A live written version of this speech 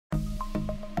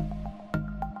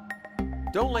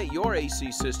Don't let your AC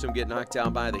system get knocked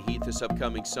out by the heat this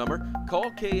upcoming summer.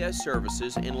 Call KS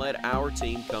Services and let our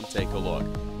team come take a look.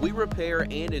 We repair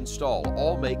and install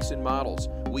all makes and models.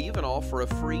 We even offer a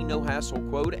free no-hassle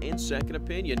quote and second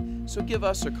opinion, so give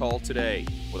us a call today.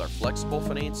 With our flexible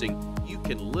financing, you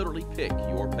can literally pick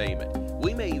your payment.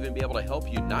 We may even be able to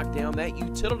help you knock down that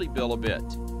utility bill a bit.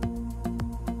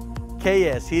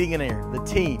 KS Heating and Air, the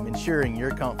team ensuring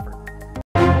your comfort.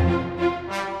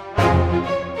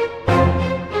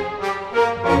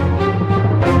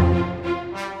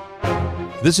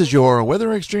 This is your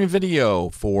Weather Extreme video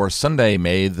for Sunday,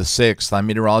 May the 6th. I'm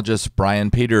meteorologist Brian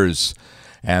Peters.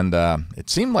 And it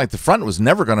seemed like the front was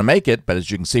never going to make it, but as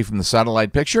you can see from the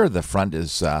satellite picture, the front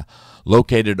is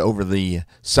located over the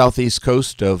southeast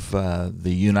coast of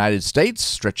the United States,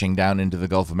 stretching down into the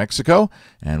Gulf of Mexico.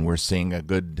 And we're seeing a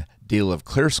good deal of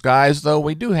clear skies, though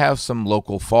we do have some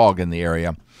local fog in the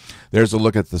area. There's a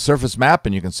look at the surface map,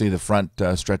 and you can see the front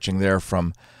stretching there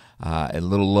from a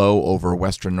little low over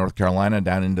western North Carolina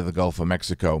down into the Gulf of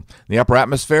Mexico. The upper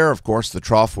atmosphere, of course, the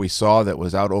trough we saw that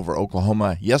was out over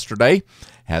Oklahoma yesterday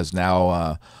has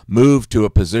now moved to a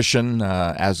position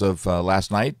as of last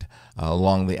night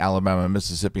along the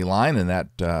Alabama-Mississippi line, and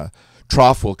that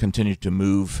trough will continue to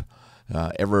move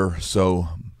ever so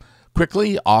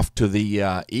quickly off to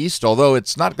the east, although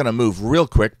it's not going to move real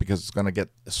quick because it's going to get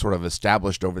sort of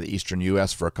established over the eastern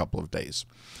U.S. for a couple of days.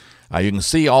 You can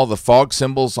see all the fog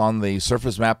symbols on the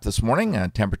surface map this morning.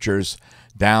 Temperatures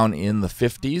down in the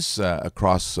 50s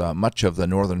across much of the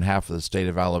northern half of the state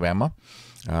of Alabama.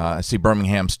 I see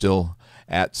Birmingham still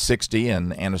at 60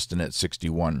 and Anniston at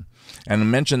 61. And I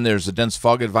mentioned there's a dense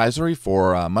fog advisory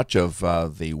for much of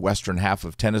the western half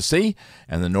of Tennessee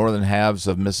and the northern halves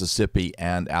of Mississippi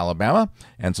and Alabama,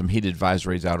 and some heat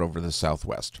advisories out over the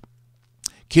southwest.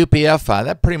 QPF,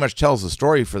 that pretty much tells the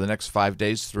story for the next 5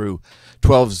 days through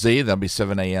 12Z. That'll be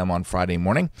 7 a.m. on Friday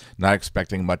morning. Not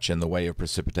expecting much in the way of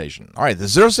precipitation. All right, the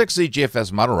 06Z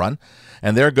GFS model run.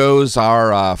 And there goes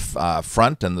our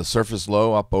front and the surface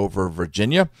low up over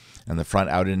Virginia and the front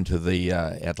out into the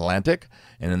Atlantic.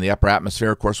 And in the upper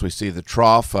atmosphere, of course, we see the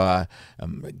trough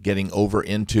getting over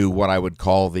into what I would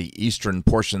call the eastern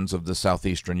portions of the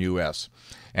southeastern U.S.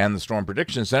 And the Storm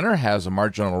Prediction Center has a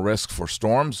marginal risk for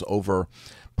storms over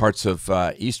parts of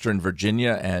eastern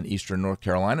Virginia and eastern North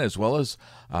Carolina, as well as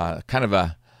kind of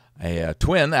a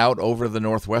twin out over the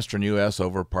northwestern U.S.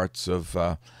 over parts of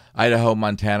Idaho,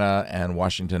 Montana, and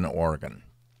Washington, Oregon.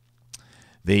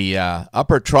 The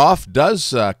upper trough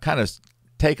does kind of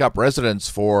take up residence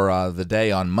for the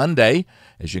day on Monday,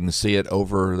 as you can see it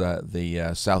over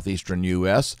the southeastern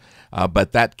U.S.,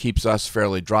 but that keeps us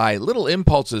fairly dry. Little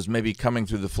impulses may be coming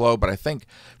through the flow, but I think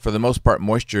for the most part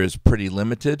moisture is pretty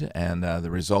limited, and the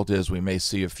result is we may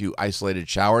see a few isolated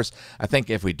showers. I think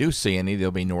if we do see any,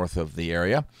 they'll be north of the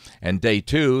area. And day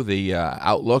two, the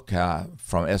outlook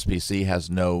from SPC has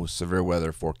no severe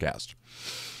weather forecast.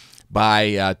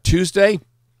 By Tuesday,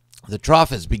 the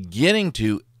trough is beginning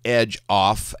to edge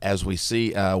off as we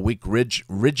see weak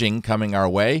ridging coming our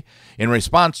way in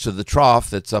response to the trough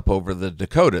that's up over the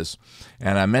Dakotas.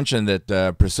 And I mentioned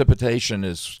that precipitation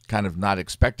is kind of not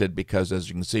expected because, as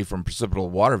you can see from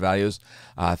precipitable water values,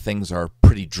 things are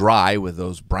pretty dry with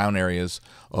those brown areas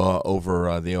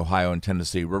over the Ohio and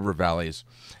Tennessee river valleys.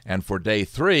 And for day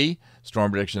three,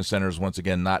 Storm Prediction Center is once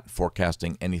again not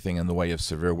forecasting anything in the way of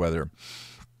severe weather.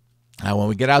 When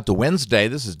we get out to Wednesday,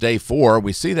 this is day 4,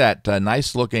 we see that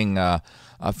nice-looking,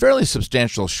 fairly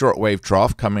substantial shortwave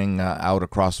trough coming out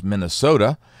across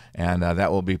Minnesota, and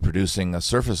that will be producing a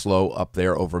surface low up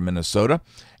there over Minnesota.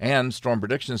 And Storm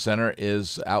Prediction Center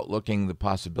is outlooking the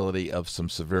possibility of some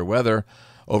severe weather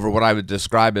over what I would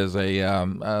describe as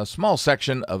a small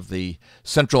section of the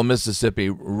central Mississippi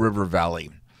River Valley.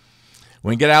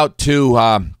 When we get out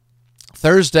to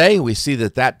Thursday, we see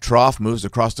that trough moves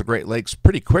across the Great Lakes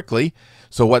pretty quickly.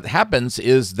 So what happens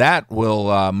is that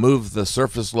will move the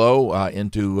surface low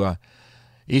into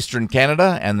eastern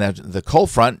Canada, and the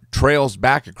cold front trails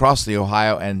back across the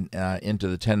Ohio and into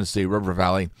the Tennessee River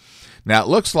Valley. Now, it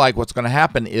looks like what's going to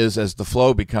happen is as the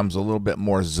flow becomes a little bit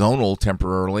more zonal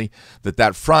temporarily,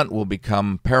 that front will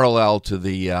become parallel to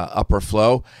the upper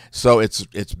flow. So it's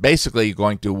basically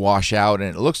going to wash out,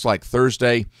 and it looks like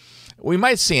Thursday we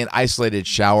might see an isolated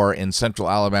shower in central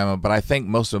Alabama, but I think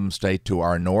most of them stay to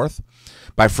our north.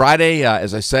 By Friday,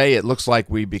 as I say, it looks like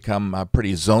we become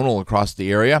pretty zonal across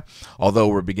the area, although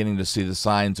we're beginning to see the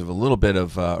signs of a little bit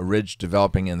of ridge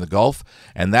developing in the Gulf,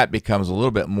 and that becomes a little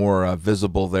bit more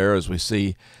visible there as we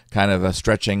see kind of a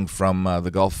stretching from the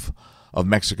Gulf of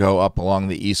Mexico up along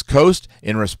the east coast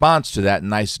in response to that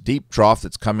nice deep trough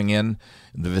that's coming in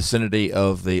the vicinity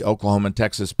of the Oklahoma and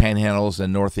Texas panhandles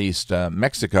and northeast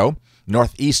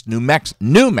northeast New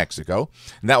Mexico.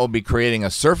 And that will be creating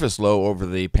a surface low over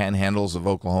the panhandles of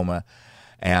Oklahoma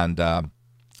and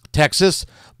Texas.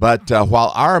 But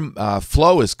while our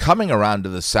flow is coming around to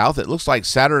the south, it looks like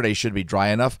Saturday should be dry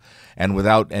enough and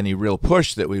without any real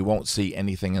push that we won't see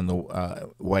anything in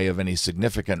the way of any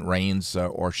significant rains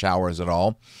or showers at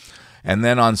all. And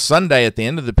then on Sunday, at the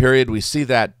end of the period, we see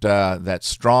that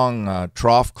strong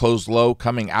trough closed low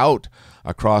coming out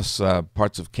across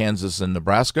parts of Kansas and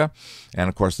Nebraska. And,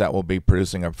 of course, that will be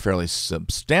producing a fairly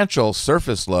substantial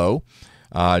surface low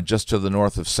just to the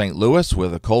north of St. Louis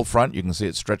with a cold front. You can see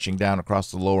it stretching down across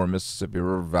the lower Mississippi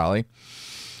River Valley.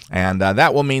 And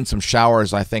that will mean some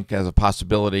showers, I think, as a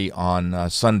possibility on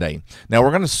Sunday. Now,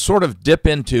 we're going to sort of dip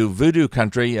into voodoo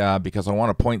country because I want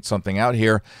to point something out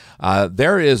here.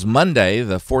 There is Monday,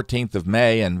 the 14th of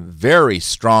May, and very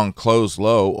strong closed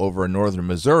low over northern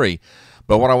Missouri.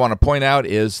 But what I want to point out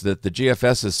is that the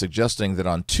GFS is suggesting that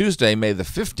on Tuesday, May the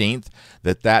 15th,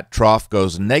 that trough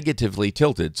goes negatively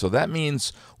tilted. So that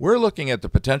means we're looking at the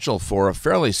potential for a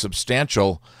fairly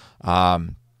substantial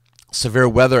severe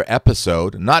weather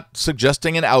episode, not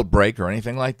suggesting an outbreak or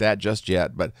anything like that just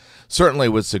yet, but certainly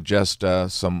would suggest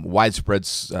some widespread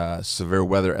severe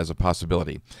weather as a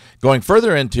possibility. Going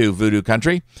further into voodoo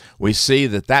country, we see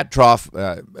that trough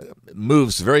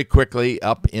moves very quickly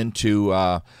up into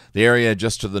the area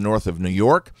just to the north of New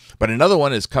York, but another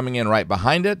one is coming in right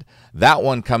behind it. That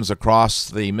one comes across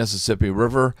the Mississippi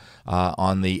River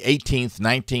on the 18th,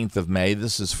 19th of May.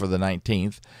 This is for the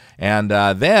 19th. And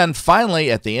then finally,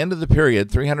 at the end of the period,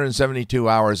 372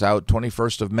 hours out,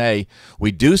 21st of May,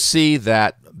 we do see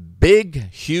that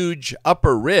big, huge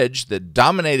upper ridge that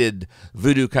dominated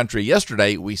voodoo country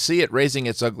yesterday. We see it raising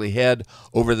its ugly head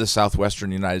over the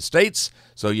southwestern United States.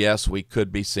 So yes, we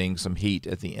could be seeing some heat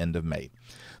at the end of May.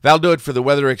 That'll do it for the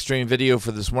Weather Extreme video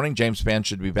for this morning. James Spann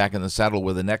should be back in the saddle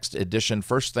with the next edition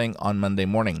first thing on Monday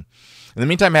morning. In the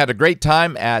meantime, I had a great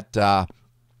time at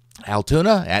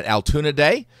Altoona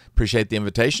Day. Appreciate the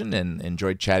invitation and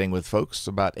enjoyed chatting with folks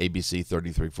about ABC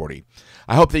 3340.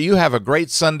 I hope that you have a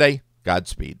great Sunday.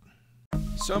 Godspeed.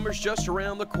 Summer's just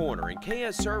around the corner, and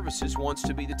KS Services wants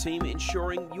to be the team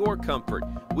ensuring your comfort.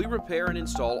 We repair and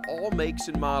install all makes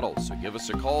and models, so give us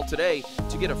a call today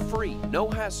to get a free,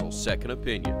 no-hassle second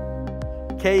opinion.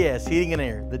 KS Heating and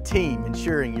Air, the team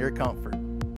ensuring your comfort.